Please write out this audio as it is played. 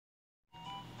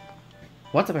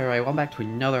What's up, everybody? Welcome back to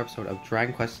another episode of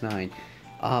Dragon Quest IX.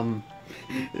 Um,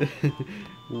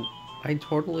 I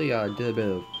totally did a bit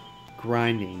of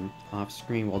grinding off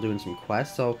screen while doing some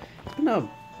quests, so it's been a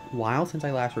while since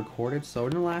I last recorded. So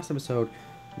in the last episode,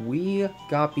 we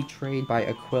got betrayed by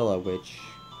Aquila, which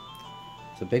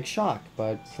is a big shock,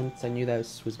 but since I knew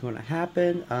this was going to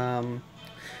happen, I'm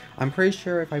pretty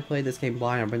sure if I played this game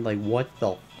blind, I've been like, what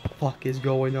the fuck is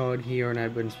going on here? And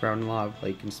I've been sprouting a lot of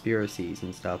like conspiracies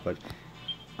and stuff, but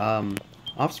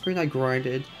off screen I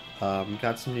grinded,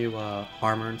 got some new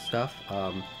armor and stuff.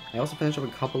 I also finished up a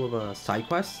couple of side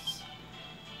quests.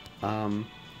 I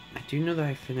do know that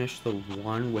I finished the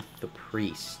one with the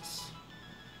priests.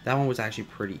 That one was actually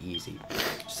pretty easy.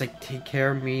 Just like, take care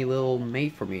of me little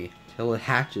mate for me till it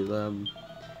hatches.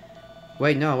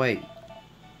 Wait, no, wait.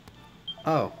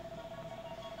 Oh.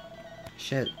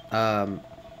 Shit.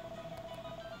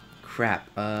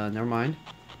 Crap. Never mind.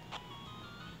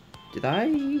 Did I...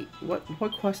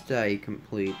 What quest did I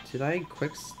complete? Did I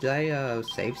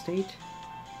save state?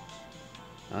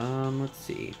 Let's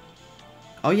see.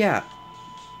 Oh, yeah.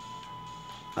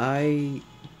 I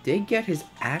did get his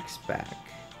axe back.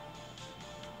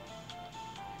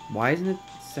 Why isn't it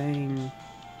saying...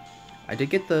 I did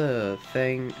get the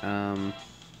thing, I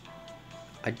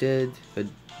did the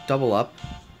double up.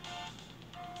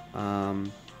 I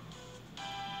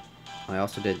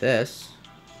also did this.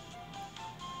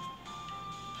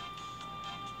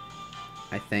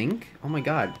 I think. Oh my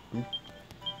god. I'm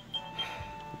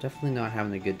definitely not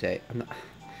having a good day.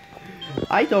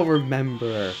 I don't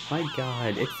remember. My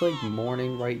god. It's like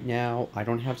morning right now. I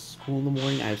don't have school in the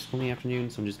morning. I have school in the afternoon,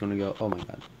 so I'm just gonna go. Oh my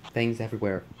god. Things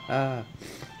everywhere.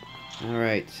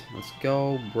 Alright. Let's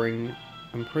go bring...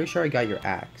 I'm pretty sure I got your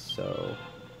axe, so...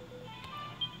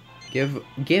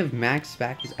 Give Max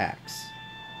back his axe.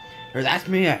 Or that's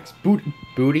me axe.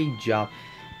 Booty job.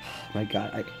 Oh my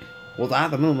god. Was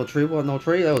that the moon the tree was no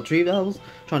tree? There were tree devils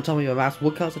trying to tell me about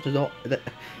woodcuts such as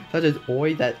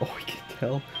oi that oi can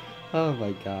tell. Oh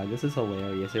my god, this is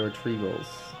hilarious. There were tree rolls.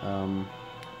 I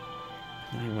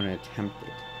want to attempt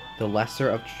it. The lesser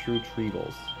of true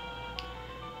treevils.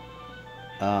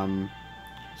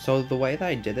 So the way that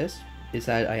I did this is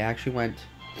that I actually went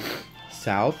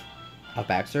south of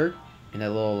Baxter in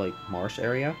that little like marsh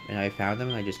area, and I found them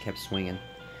and I just kept swinging.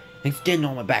 Thanks for getting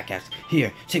on my back axe.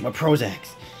 Here, take my Prozac.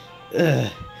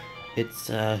 Ugh. It's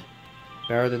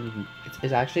better than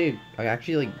it's actually I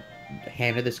actually like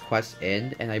handed this quest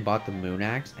in and I bought the moon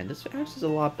axe, and this axe is a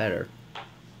lot better.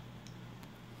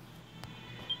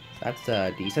 So that's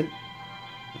decent.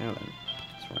 Now then,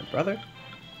 it's for my brother.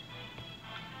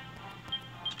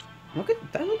 Look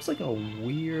at that, looks like a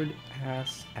weird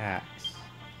ass axe.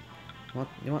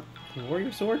 You want the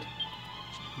warrior sword?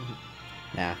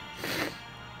 Nah.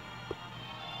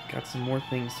 Got some more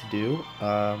things to do.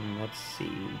 Let's see.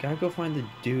 We gotta go find the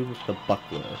dude with the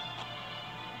buckler.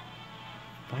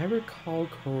 If I recall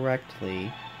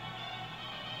correctly,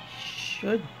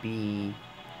 should be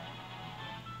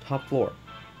top floor.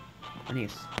 I need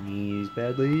to sneeze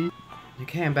badly.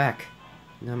 Okay, I'm back.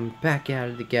 And I'm back at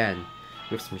it again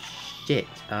with some shit.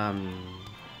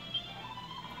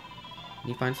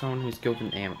 You find someone who's skilled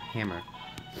in hammer.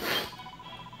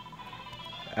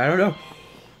 I don't know.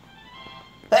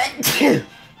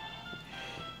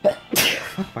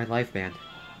 Fuck my life, man.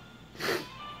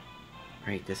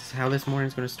 Right, this is how this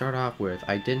morning's gonna start off with.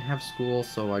 I didn't have school,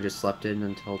 so I just slept in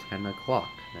until 10 o'clock.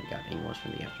 I got English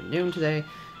in the afternoon today,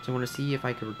 so I want to see if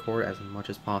I could record as much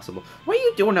as possible. What are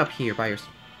you doing up here by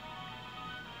yourself?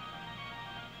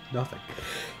 Nothing.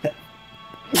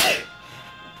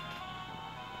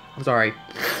 I'm sorry.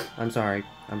 I'm sorry.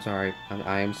 I'm sorry.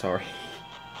 I am sorry.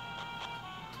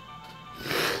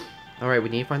 Alright, we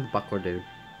need to find the buckler dude.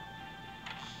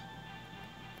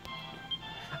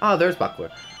 Oh, there's buckler.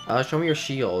 Show me your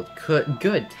shield.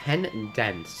 Good. 10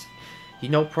 dents. You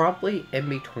know, probably in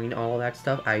between all that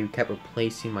stuff, I kept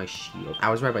replacing my shield. I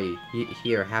was right by you.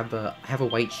 Here, have a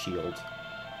white shield.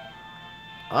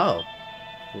 Oh.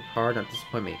 Work hard, not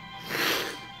disappoint me.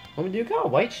 What would you call a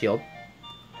white shield?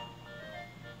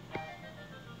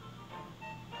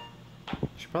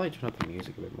 Should probably turn up the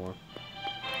music a bit more.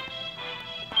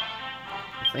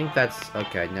 I think that's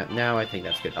okay. Now I think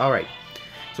that's good. All right,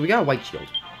 so we got a white shield.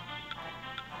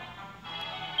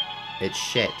 It's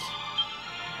shit.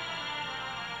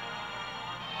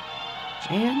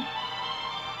 And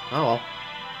oh well.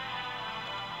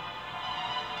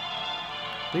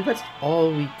 I believe that's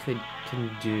all we can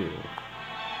do.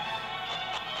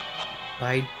 But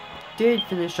I did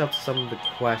finish up some of the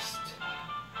quest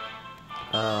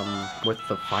with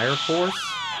the Fire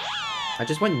Force. I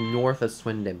just went north of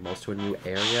Swindon, most to a new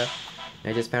area.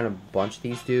 And I just found a bunch of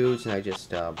these dudes, and I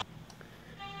just, and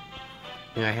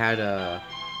I had, and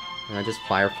I just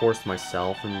fire forced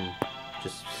myself, and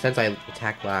just, since I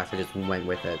attacked last, I just went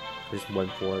with it. I just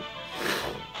went for it.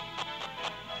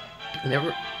 I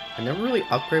never really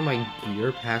upgrade my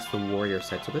gear past the warrior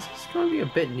set, so this is going to be a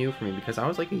bit new for me, because I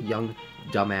was like a young,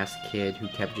 dumbass kid who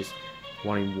kept just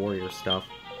wanting warrior stuff.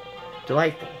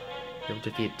 Delightful. You'll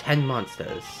defeat 10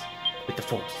 monsters with the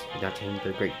force, without taking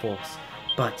the great force.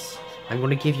 But I'm going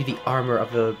to give you the armor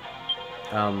of the,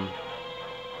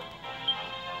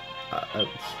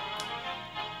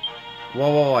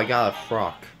 whoa, I got a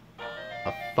frock.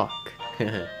 A fuck.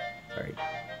 Sorry.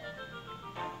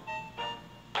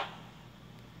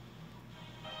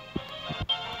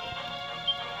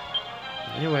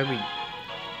 Anyway, we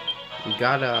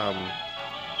got,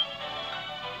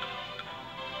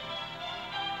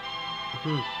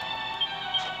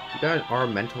 we got an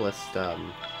Ornamentalist,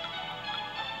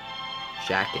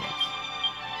 jacket.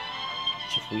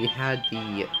 If we had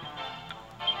the...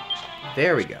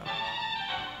 There we go.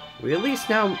 We at least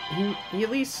now... He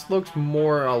at least looks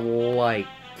more like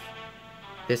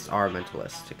this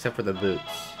Ornamentalist, except for the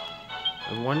boots.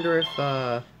 I wonder if,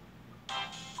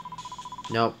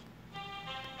 Nope.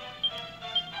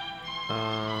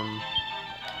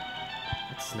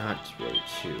 That's not really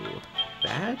too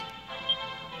bad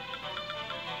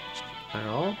at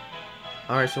all.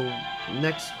 Alright, so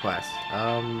next quest.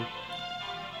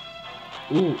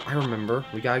 Ooh, I remember.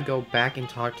 We gotta go back and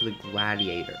talk to the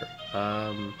gladiator.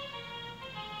 I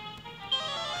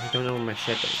don't know where my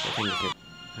ship is. I think it's here.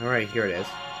 Alright, here it is.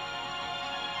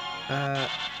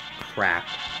 Crap.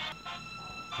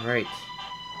 Alright.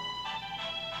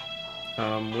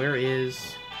 Where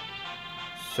is...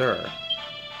 Sir?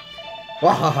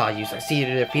 Wahaha, you succeeded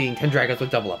in defeating 10 dragons with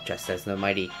double up, just as the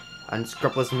mighty,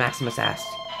 unscrupulous Maximus asked.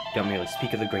 Don't merely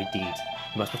speak of the great deeds.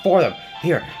 You must perform them.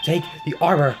 Here, take the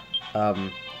armor.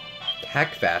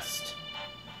 Tech vest.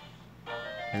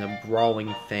 And a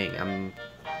brawling thing. I'm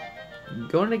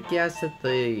gonna guess that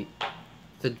the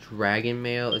dragon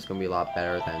mail is gonna be a lot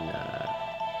better than,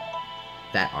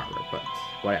 that armor, but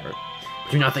whatever.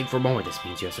 Do not think for a moment this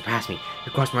means you have surpassed me.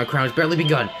 Your quest for my crown has barely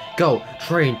begun. Go,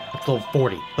 train up to level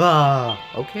 40.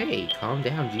 Okay, calm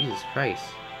down, Jesus Christ.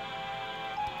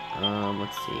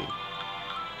 Let's see.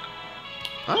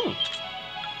 Oh.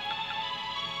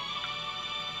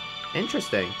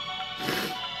 Interesting.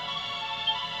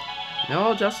 No,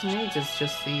 all Justin needs is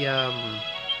just the,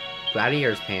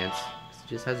 gladiator's pants. It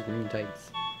just has green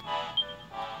tights.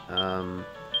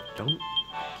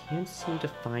 Can't seem to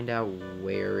find out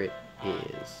where it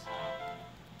is.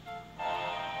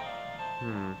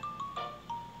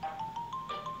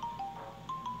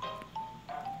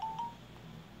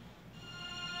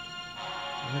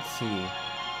 Let's see.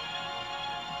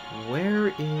 Where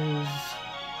is...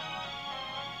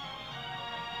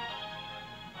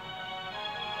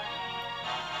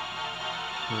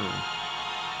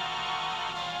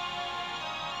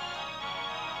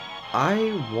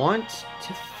 I want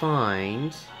to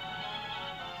find...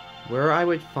 where I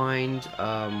would find,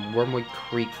 Wormwood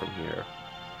Creek from here.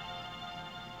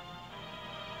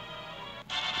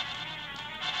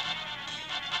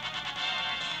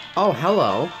 Oh,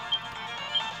 hello.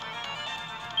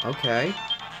 Okay.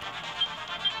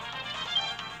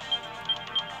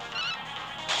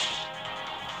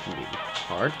 Can be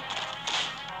hard.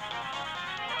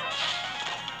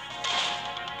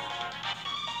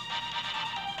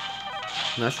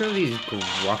 I'm not sure if these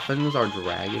Gruffins are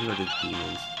dragons or just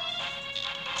demons.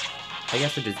 I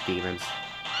guess they're just demons.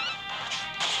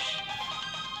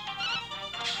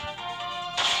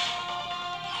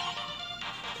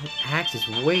 That axe is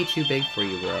way too big for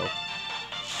you, bro.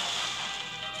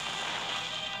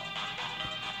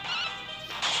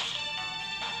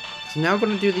 So now we're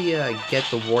gonna do the, get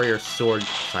the warrior sword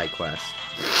side quest.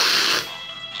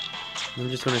 I'm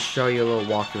just gonna show you a little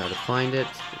walkthrough how to find it.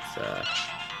 It's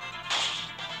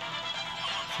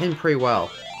hidden pretty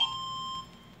well.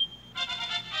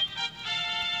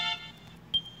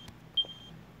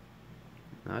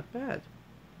 Not bad.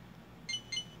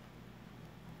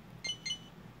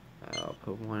 I'll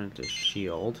put one into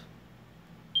shield.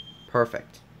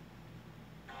 Perfect.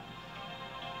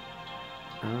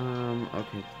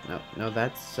 Okay. No,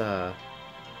 that's, oh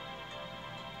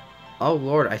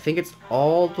lord, I think it's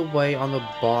all the way on the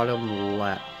bottom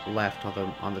left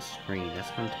on the screen.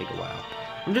 That's gonna take a while.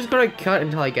 I'm just gonna cut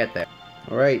until I get there.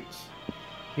 Alright.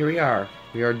 Here we are.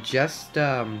 We are just,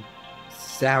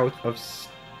 south of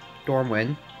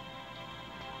Stormwind.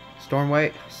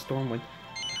 Stormwind.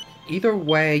 Either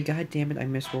way, god damn it, I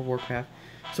missed World of Warcraft.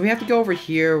 So we have to go over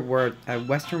here where at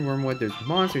Western Wormwood, there's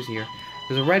monsters here.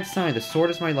 There's a red sign. The sword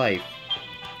is my life.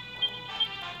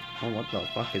 Oh, what the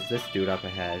fuck is this dude up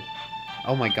ahead?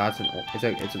 Oh my god,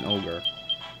 it's an ogre.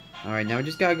 Alright, now we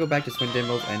just gotta go back to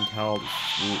Swindimbles and tell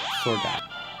the sword guy.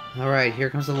 Alright, here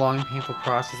comes the long and painful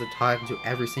process of talking to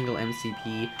every single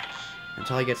MCP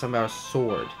until I get something about a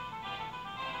sword.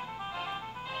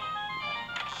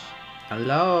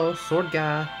 Hello, sword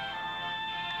guy.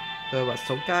 So, what,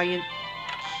 sword guy?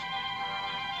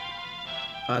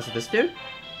 Is it this dude?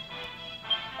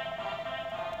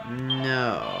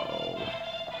 No.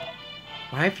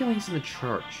 Why do I feel he's in the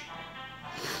church?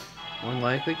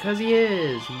 Unlikely, because he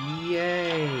is.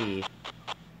 Yay.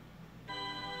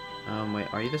 Wait,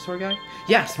 are you the sword guy?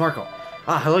 Yes, Marco.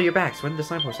 Ah, hello, you're back. So what did the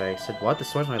signpost say? Said, what? The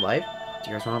sword's my life?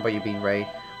 Do you guys wrong about you being Ray?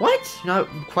 What? Not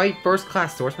quite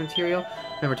first-class source material?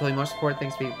 Remember, totally most important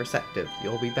things to be receptive.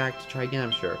 You'll be back to try again,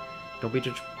 I'm sure. Don't be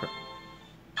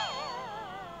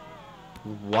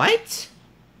What?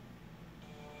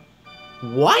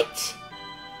 What?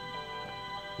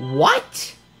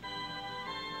 What?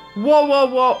 Whoa, whoa,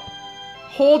 whoa.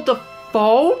 Hold the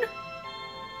phone?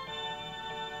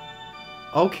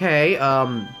 Okay,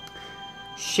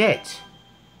 shit.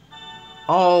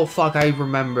 Oh, fuck, I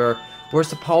remember. We're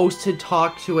supposed to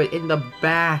talk to it in the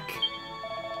back.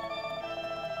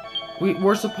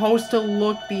 We're supposed to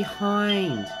look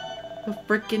behind the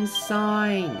frickin'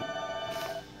 sign.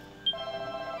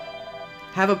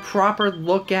 Have a proper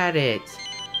look at it.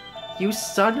 You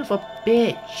son of a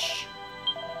bitch.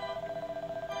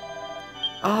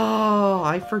 Oh,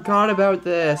 I forgot about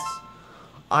this.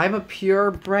 I'm a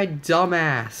purebred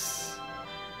dumbass.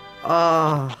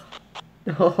 Ah,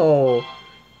 no.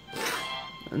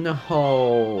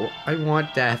 No. I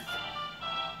want death.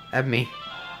 At me.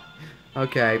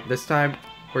 Okay, this time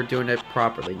we're doing it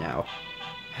properly now.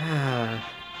 Can't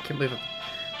believe it.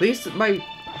 At least my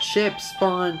ship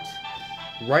spawned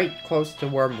right close to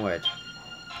Wormwood.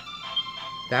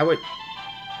 That would...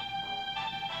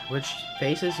 Which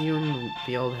faces you in the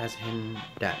field has hidden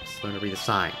depths. Learn to read the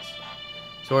signs.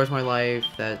 Sword's my life,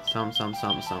 that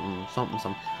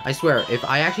something. I swear, if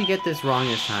I actually get this wrong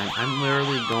this time, I'm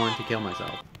literally going to kill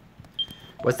myself.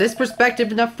 Was this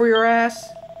perspective enough for your ass?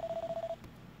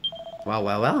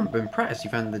 Well, I'm impressed. You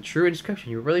found the true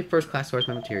inscription. You're really first-class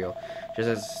swordsman material. Just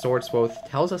as Swordsmith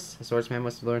tells us, a swordsman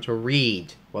must learn to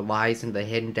read what lies in the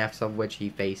hidden depths of which he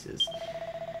faces.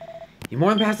 You more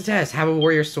than passed the test. Have a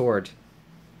warrior sword.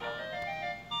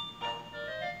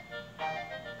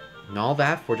 And all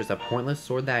that for just a pointless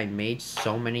sword that I made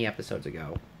so many episodes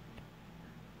ago.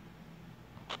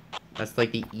 That's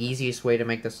like the easiest way to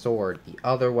make the sword. The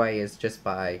other way is just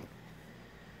by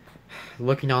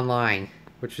looking online,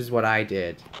 which is what I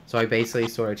did. So I basically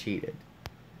sort of cheated.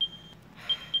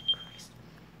 Christ.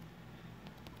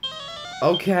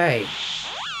 Okay.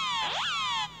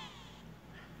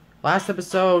 Last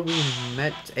episode we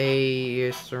met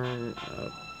a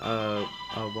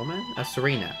woman? A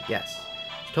Serena, yes.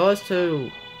 She told us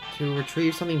to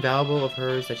retrieve something valuable of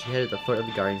hers that she hid at the foot of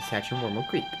the guardian statue in Wormwood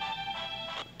Creek.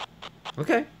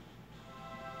 Okay.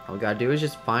 All we gotta do is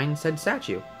just find said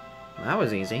statue. That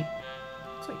was easy.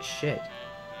 It's like shit.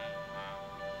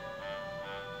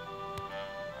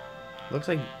 Looks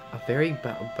like a very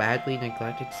badly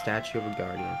neglected statue of a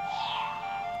guardian.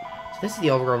 So this is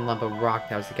the overgrown lump of rock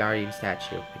that was the guardian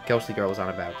statue the ghostly girl was on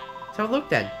about. So look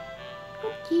then.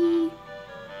 Okay.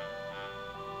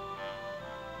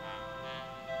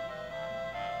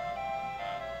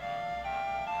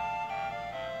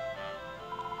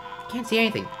 Can't see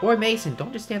anything. Boy Mason,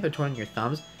 don't just stand there twirling your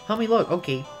thumbs. Help me look.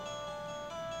 Okay.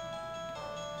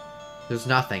 There's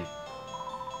nothing.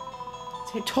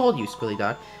 See, I told you, Squilly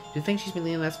Dot. Do you think she's been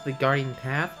leading us to the guardian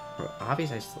path? Well,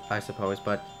 obvious, I suppose,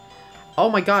 but... Oh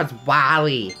my god, it's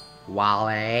Wally!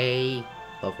 Wally!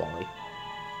 Love Wally.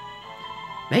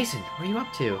 Mason, what are you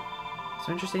up to?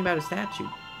 So interesting about a statue.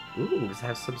 Ooh, does it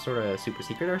have some sort of super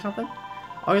secret or something?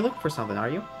 Oh, you're looking for something, are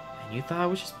you? And you thought I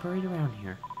was just buried around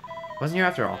here. Wasn't here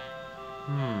after all.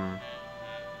 I'll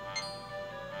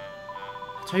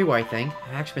tell you what I think.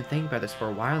 I've actually been thinking about this for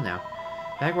a while now.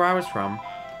 Back where I was from,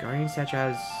 the guardian statue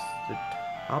has the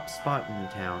top spot in the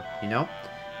town, you know?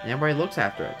 And everybody looks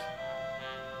after it.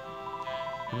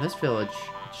 In this village,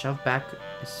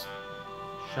 it's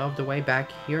shoved away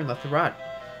back here and left to rot.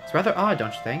 It's rather odd,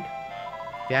 don't you think?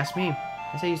 If you ask me,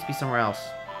 I say it used to be somewhere else.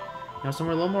 You know,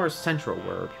 somewhere a little more central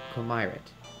where people could admire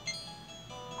it.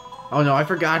 Oh no, I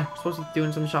forgot. I'm supposed to be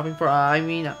doing some shopping for,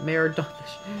 Mayor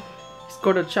Dogfish. He's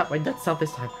going to chop my nuts off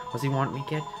this time. What's he want me to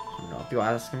get? I don't know, if you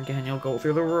ask him again, he'll go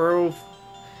through the roof.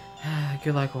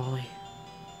 Good luck, Wally.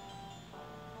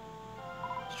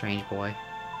 Strange boy.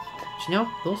 But you know,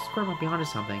 little squirrel might be onto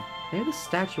something. Maybe the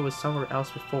statue was somewhere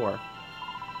else before.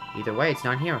 Either way, it's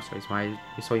not here, so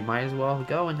we might as well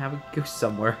go and have a goose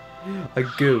somewhere. A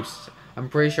goose. I'm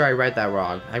pretty sure I read that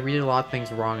wrong. I read a lot of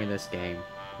things wrong in this game.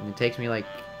 And it takes me like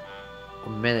a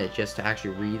minute just to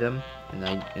actually read them.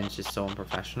 And it's just so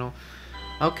unprofessional.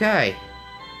 Okay.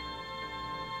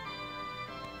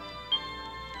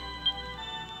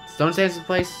 Stone stands in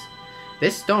place.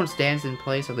 This stone stands in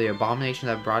place of the abomination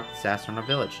that brought disaster on our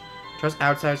village. Trust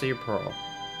outsiders of your pearl.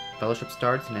 Fellowship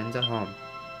starts and ends at home.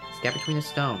 Gap between the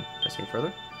stone. Press here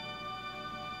further.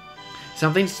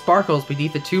 Something sparkles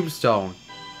beneath the tombstone.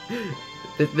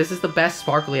 This is the best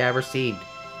sparkly I've ever seen.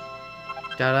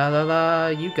 Da da da da.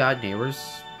 You got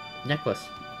neighbor's necklace.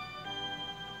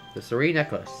 The serene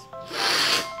necklace.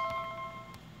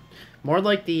 More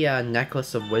like the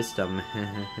necklace of wisdom.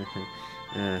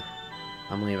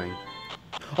 I'm leaving.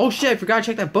 Oh shit! I forgot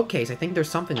to check that bookcase. I think there's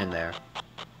something in there.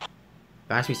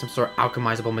 There has to be some sort of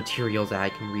alchemizable materials that I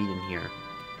can read in here.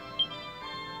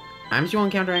 Items you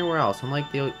won't encounter anywhere else.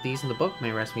 Unlike these in the book,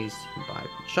 many recipes you can buy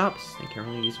from shops. They can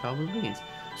only use valuable ingredients.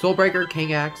 Soulbreaker,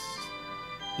 King Axe,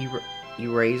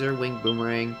 Eraser, Winged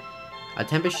Boomerang, a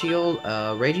Tempest Shield,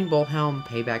 Raging Bull Helm,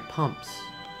 Payback Pumps.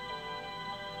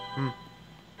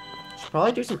 Should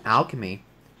probably do some alchemy.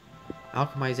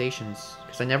 Alchemizations.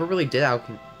 Because I never really did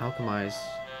alchemize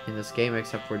in this game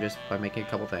except for just by making a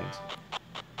couple things.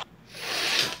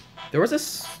 There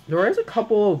is a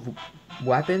couple of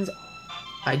weapons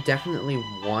I definitely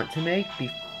want to make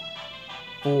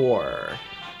before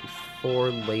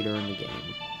later in the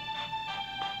game.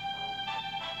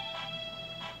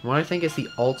 One I think is the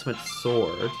ultimate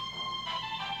sword.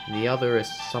 And the other is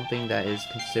something that is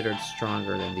considered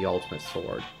stronger than the ultimate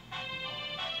sword.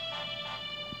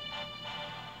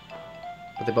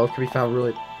 But they both can be found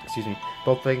really... Excuse me.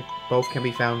 Both can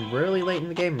be found really late in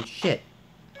the game. Shit.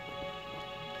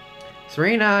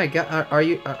 Serena, I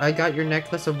got your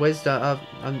necklace of wisdom.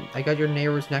 I got your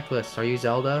neighbor's necklace. Are you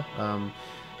Zelda?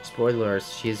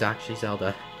 Spoilers. She is actually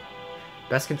Zelda.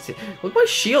 Best can see. Look at my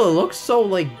shield. It looks so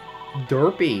like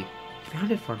derpy. You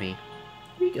found it for me.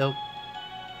 Here you go.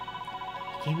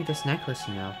 You gave me this necklace.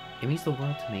 You know, it means the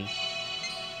world to me.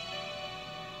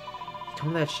 It's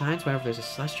one that shines whenever there's a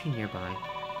celestial nearby.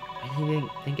 I didn't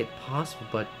think it possible,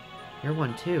 but you're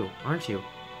one too, aren't you?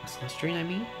 A celestial, I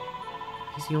mean?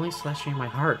 He's the only celestial in my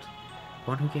heart.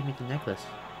 The one who gave me the necklace.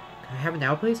 Can I have it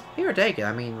now, please? Here, take it.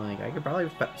 I mean, like, I could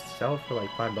probably sell it for like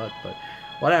 $5, but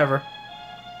whatever.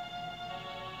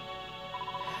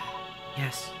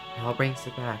 Yes, it all brings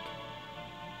it back.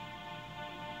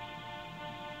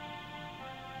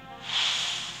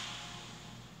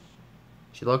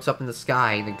 She looks up in the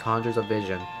sky and then conjures a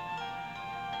vision.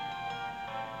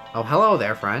 Oh, hello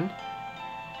there, friend.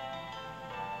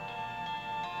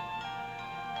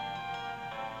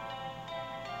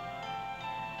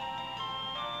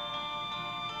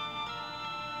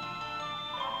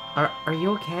 Are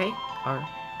you okay? Are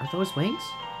those wings?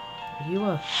 Are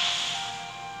you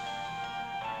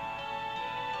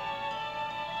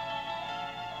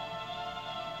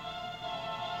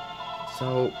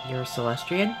So, you're a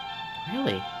Celestian?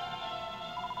 Really?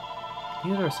 I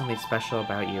knew there was something special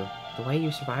about you. The way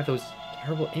you survived those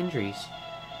terrible injuries.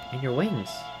 And your wings.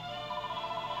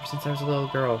 Ever since I was a little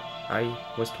girl, I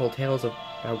was told tales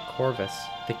about Corvus,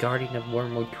 the guardian of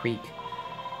Wormwood Creek.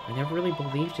 I never really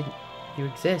believed you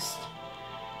exist.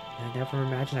 And I never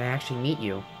imagined I'd actually meet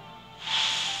you.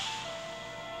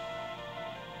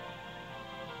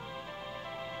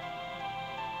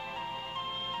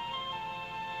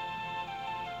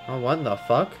 Oh, what the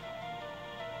fuck?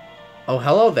 Oh,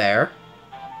 hello there.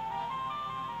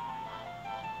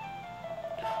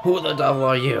 Who the devil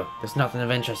are you? There's nothing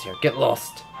of interest here. Get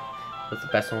lost. That's the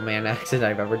best old man accent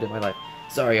I've ever did in my life.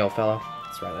 Sorry, old fellow.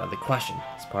 It's right out of the question.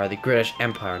 It's part of the British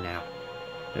Empire now.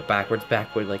 But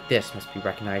backward like this must be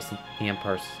recognized in the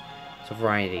Empire's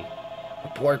sovereignty.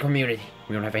 A poor community.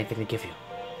 We don't have anything to give you.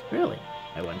 Really?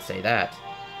 I wouldn't say that.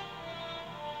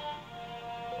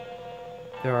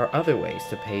 There are other ways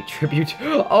to pay tribute.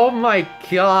 Oh my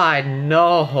god,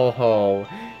 no!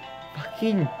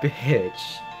 Fucking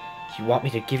bitch. You want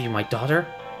me to give you my daughter?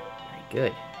 Very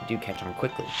good. You do catch on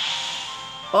quickly.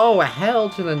 Oh, hell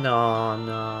to the no,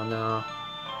 no, no.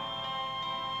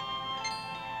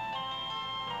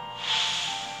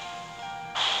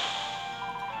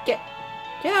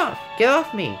 Get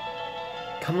off me!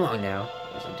 Come along now,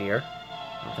 little dear.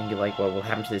 I don't think you like what will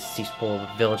happen to this cesspool of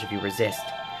a village if you resist.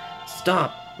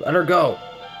 Stop! Let her go!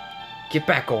 Get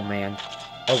back, old man.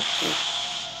 Oh.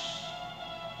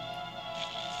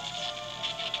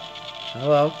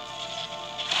 Hello?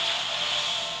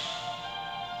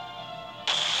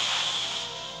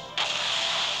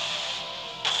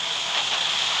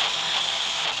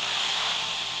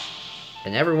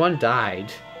 And everyone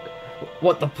died.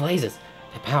 What the blazes?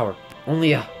 The power.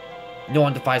 Only no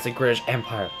one defies the British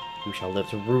Empire. You shall live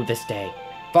to rue this day.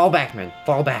 Fall back, men.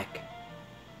 Fall back.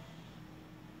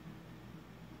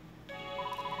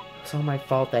 It's all my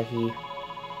fault that he...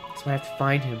 So I have to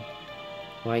find him.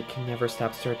 Well, I can never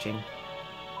stop searching.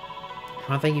 I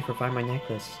want to thank you for finding my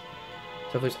necklace.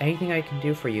 So if there's anything I can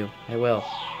do for you, I will.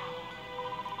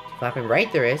 Flapping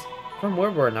right there is. From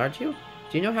Woodburn, aren't you?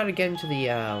 Do you know how to get into the,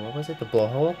 what was it? The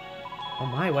blowhole? Oh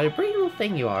my, what a pretty little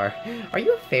thing you are. Are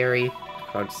you a fairy?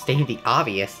 Oh, stating the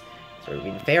obvious. Sorry,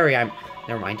 being a fairy,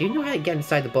 Never mind. Do you know how to get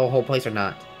inside the blowhole place or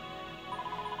not?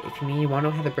 If you mean you want to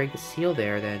know how to break the seal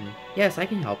there, then... Yes, I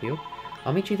can help you.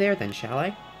 I'll meet you there then, shall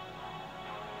I?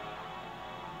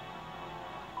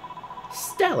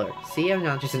 Stellar! See, I'm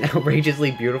not just an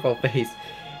outrageously beautiful face.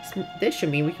 This should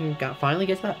mean we can finally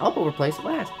get to that up-over place at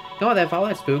last. Go on then, follow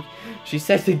that spook. She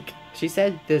said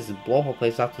this blowhole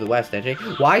place off to the west, didn't she?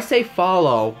 Why say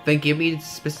follow? Then give me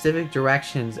specific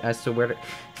directions as to where to...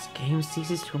 This game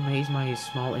ceases to amaze my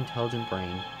small, intelligent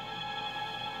brain.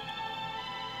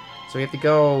 So we have to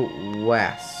go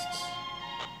west.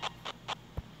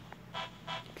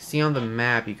 You can see on the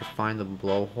map, you can find the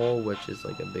blowhole, which is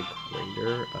like a big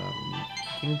crater.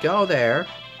 You can go there,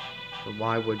 but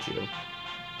why would you?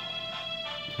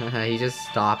 He just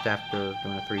stopped after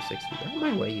doing a 360. Get out of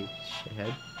my way, you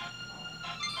shithead.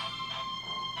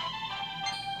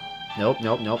 Nope,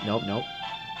 nope, nope, nope, nope.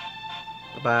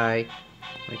 Bye-bye.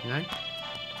 Wait, can I?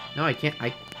 No, I can't.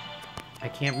 I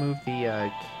can't move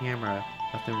the camera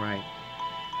left and right.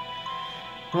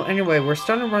 Well, anyway, we're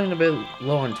starting to run a bit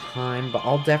low on time, but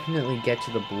I'll definitely get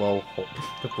to the blowhole.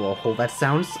 The blowhole. That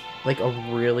sounds like a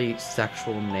really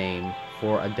sexual name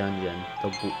for a dungeon.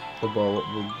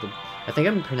 I think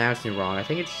I'm pronouncing it wrong. I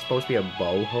think it's supposed to be a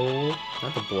bowhole,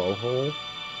 not the blowhole.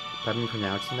 But I've been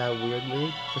pronouncing that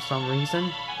weirdly for some reason.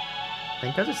 I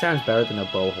think because it sounds better than a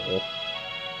bowhole.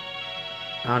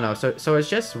 I don't know. So it's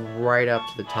just right up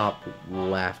to the top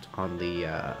left on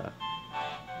the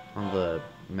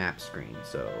map screen.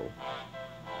 So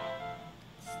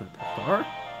it's not that far.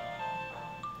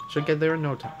 Should get there in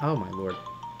no time. Oh my lord.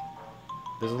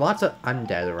 There's lots of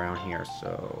undead around here,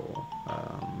 so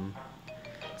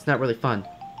it's not really fun.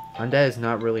 Undead is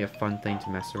not really a fun thing to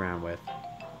mess around with.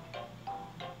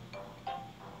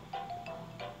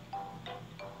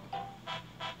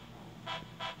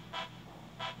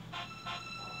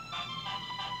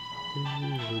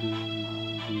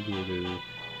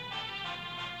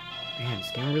 Man,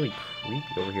 it's getting really creepy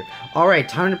over here. Alright,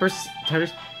 time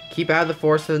to keep out of the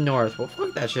forest to the north. Well,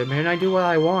 fuck that shit, man. I do what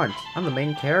I want. I'm the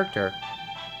main character.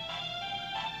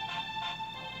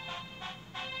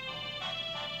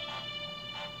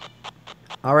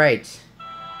 Alright.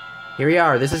 Here we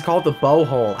are. This is called the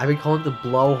Bowhole. I've been calling it the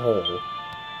Blowhole.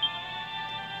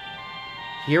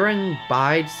 Herein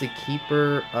bides the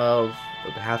keeper of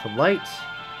the path of light.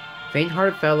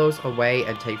 Faint-hearted fellows away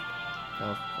and take...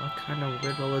 Oh, what kind of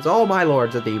riddle is... Oh my lord,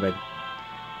 it's a demon.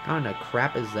 What kind of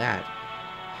crap is that?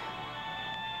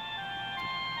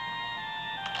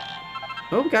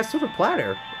 Oh, we got a silver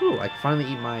platter. Ooh, I can finally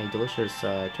eat my delicious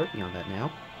turkey on that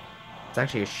now. It's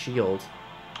actually a shield.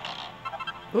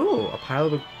 Ooh, a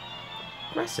pile of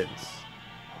crescents.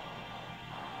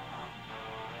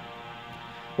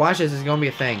 Watch this is gonna be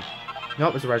a thing.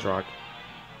 Nope, it's a red rock.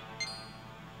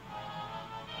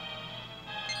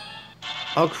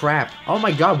 Oh crap. Oh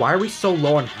my god, why are we so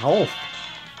low on health?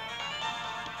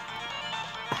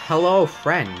 Hello,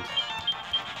 friend.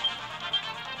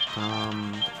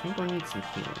 I think I need some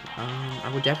healing. I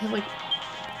would definitely...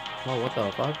 Oh, what the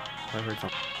fuck? I heard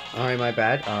something. Alright, my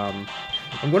bad.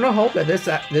 I'm gonna hope that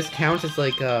this counts as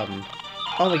like, oh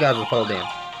my god, the pole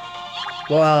dance.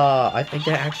 Well, I think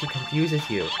that actually confuses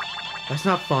you. That's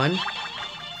not fun.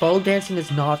 Pole dancing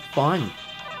is not fun.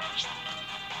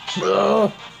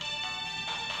 Ugh.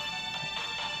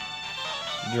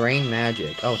 Drain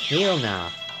magic. Oh, hell nah.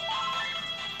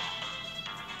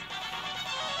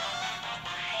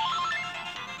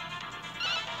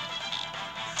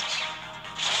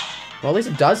 Well, at least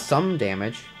it does some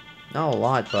damage. Not a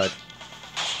lot, but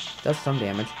it does some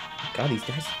damage. God, these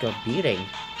guys take a beating.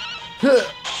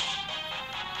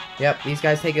 Yep, these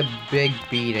guys take a big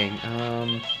beating.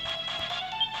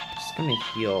 Just gonna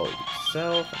heal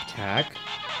self attack.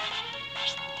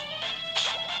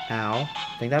 Ow.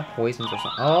 I think that poisons or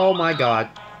something. Oh my god.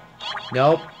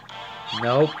 Nope.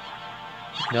 Nope.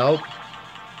 Nope.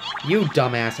 You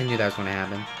dumbass. I knew that was gonna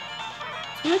happen.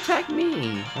 It's gonna attack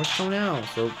me. Or someone else.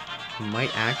 So he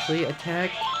might actually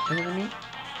attack an enemy.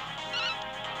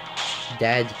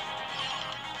 Dead.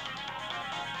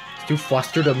 It's too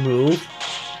flustered to move.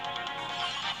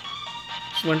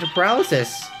 Just went to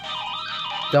paralysis.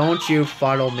 Don't you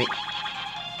fuddle me.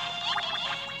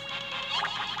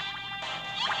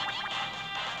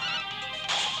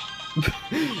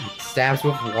 Stabs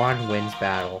with one, wins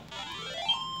battle.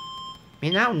 I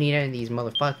mean, I don't need any of these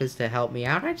motherfuckers to help me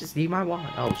out. I just need my wand.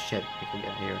 Oh shit, I can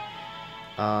get here.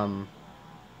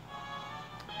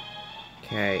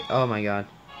 Okay, oh my god.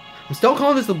 I'm still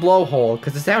calling this the blowhole,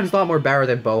 because it sounds a lot more better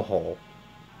than bowhole.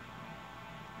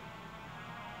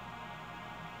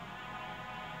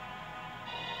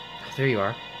 There you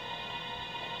are.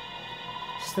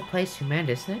 This is the place you meant,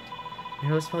 isn't it? I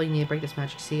know this spell you need to break this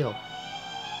magic seal.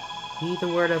 Heed the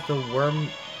word of the worm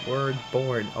word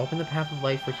born. Open the path of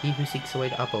life for he who seeks the way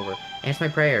to up over. Answer my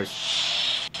prayers.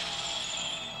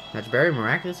 Magic barrier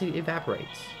miraculously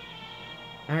evaporates.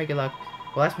 Alright, good luck.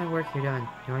 Well, that's my work here done.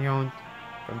 You're on your own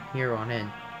from here on in.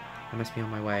 I must be on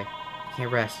my way. I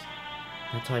can't rest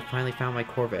until I finally found my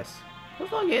Corvus. What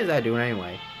the fuck is that doing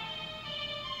anyway?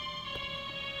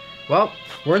 Well,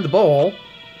 we're in the bowl.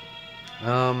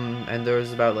 And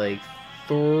there's about like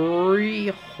 3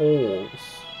 holes.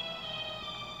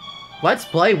 Let's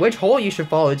play which hole you should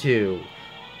follow to.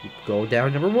 You go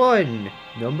down number 1,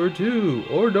 number 2,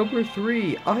 or number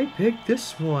 3. I picked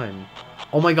this one.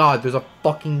 Oh my god, there's a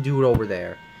fucking dude over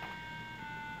there.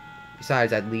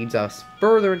 Besides, that leads us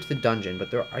further into the dungeon,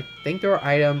 but I think there are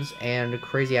items and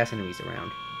crazy ass enemies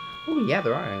around. Oh yeah,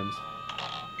 there are items.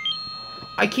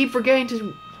 I keep forgetting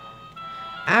to...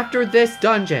 After this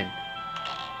dungeon.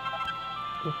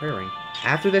 Oh, herring.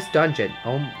 After this dungeon.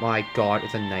 Oh my god,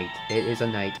 it's a knight. It is a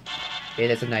knight.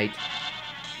 It is a knight.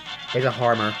 It's a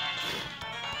harmer.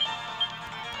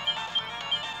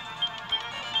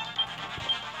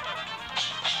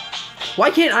 Why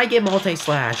can't I get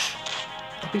multi-slash?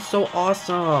 That'd be so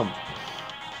awesome.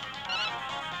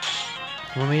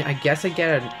 I mean, I guess I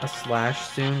get a slash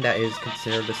soon that is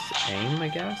considered the same, I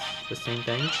guess? The same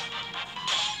thing?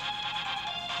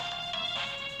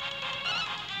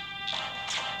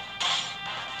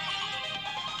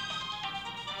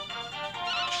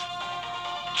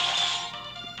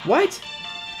 What?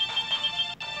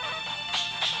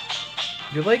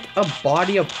 You're like a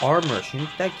body of armor. Shouldn't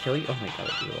that kill you? Oh my god,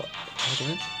 that'd be a lot of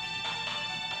damage.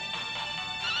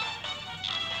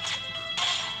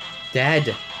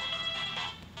 Dead.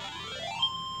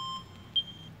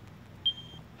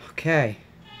 Okay.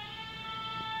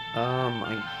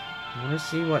 I want to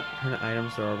see what kind of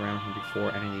items there are around here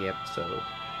before ending the episode.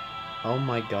 Oh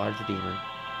my god, it's a demon.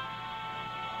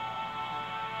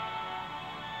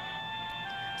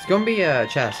 It's gonna be a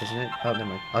chest, isn't it? Oh, never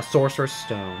mind. A Sorcerer's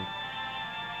Stone.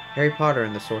 Harry Potter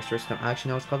and the Sorcerer's Stone. Actually,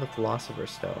 no, it's called the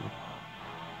Philosopher's Stone.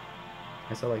 I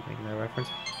guess I like making that reference.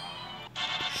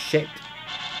 Shit.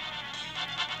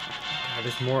 God,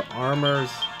 there's more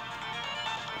armors.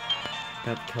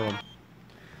 Got to kill him.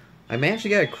 I managed to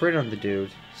get a crit on the dude,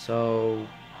 so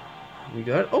we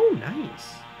got. Oh,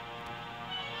 nice.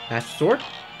 Master Sword.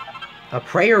 A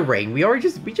prayer ring. We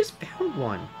just found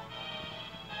one.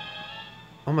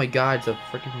 Oh my god, it's a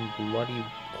freaking bloody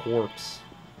corpse.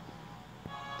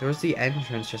 There's the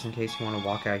entrance just in case you want to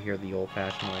walk out here the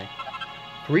old-fashioned way.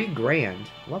 3 grand.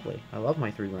 Lovely. I love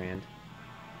my 3 grand.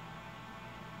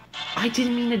 I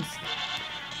didn't mean to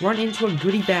run into a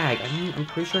goodie bag. I mean, I'm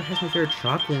pretty sure it has my favorite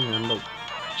chocolate in them, but...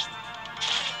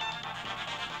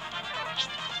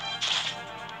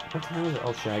 What time is it?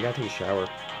 Oh shit, I gotta take a shower.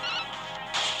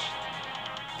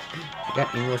 I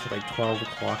got English at like 12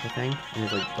 o'clock, I think, and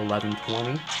it's like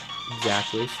 11:20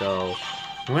 exactly, so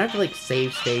I'm gonna have to like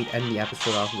save state, end the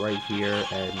episode off right here,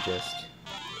 and just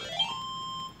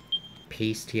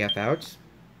peace TF out.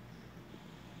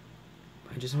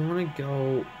 I just want to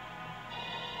go...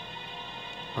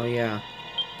 Oh yeah.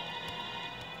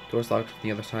 Door's locked from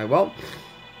the other side. Well,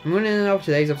 I'm gonna end up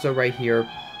today's episode right here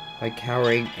by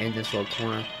cowering in this little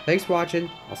corner. Thanks for watching.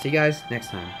 I'll see you guys next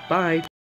time. Bye!